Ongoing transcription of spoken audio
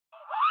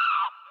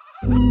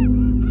I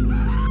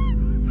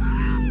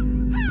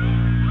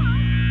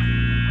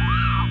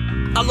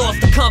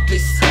lost the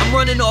compass, I'm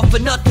running off for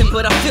nothing,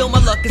 but I feel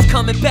my luck is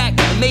coming back.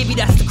 And maybe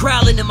that's the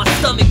growling in my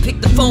stomach.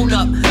 Pick the phone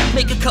up,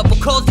 make a couple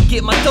calls to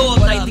get my dog.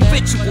 Nightly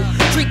ritual,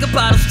 drink a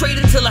bottle straight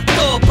until I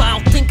throw up. I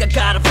don't think I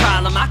got a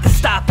problem, I can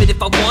stop it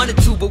if I wanted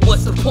to, but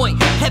what's the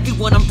point?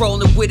 Everyone I'm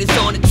rolling with is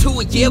on it too.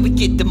 And yeah, we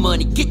get the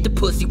money, get the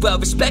pussy, well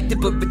respected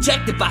but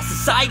rejected by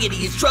society.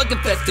 It's drug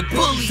infested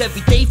bullies.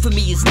 Every day for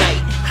me is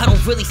night, I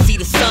don't really see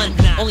the sun.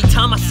 Only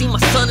time I see my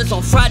son is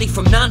on Friday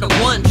from 9 to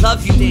 1.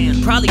 Love you,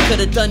 damn, probably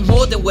could've done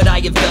more than what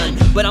I have done,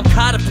 but I'm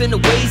caught up in the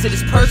ways of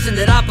this person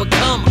that I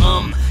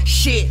become.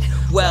 Shit,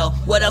 well,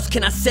 what else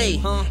can I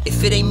say?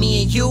 If it ain't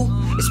me and you,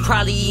 it's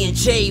probably E and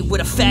J with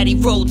a fatty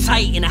roll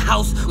tight in a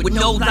house with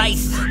no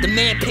lights. The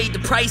man paid the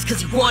price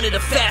cause he wanted a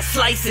fast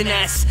slice, and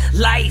that's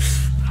life.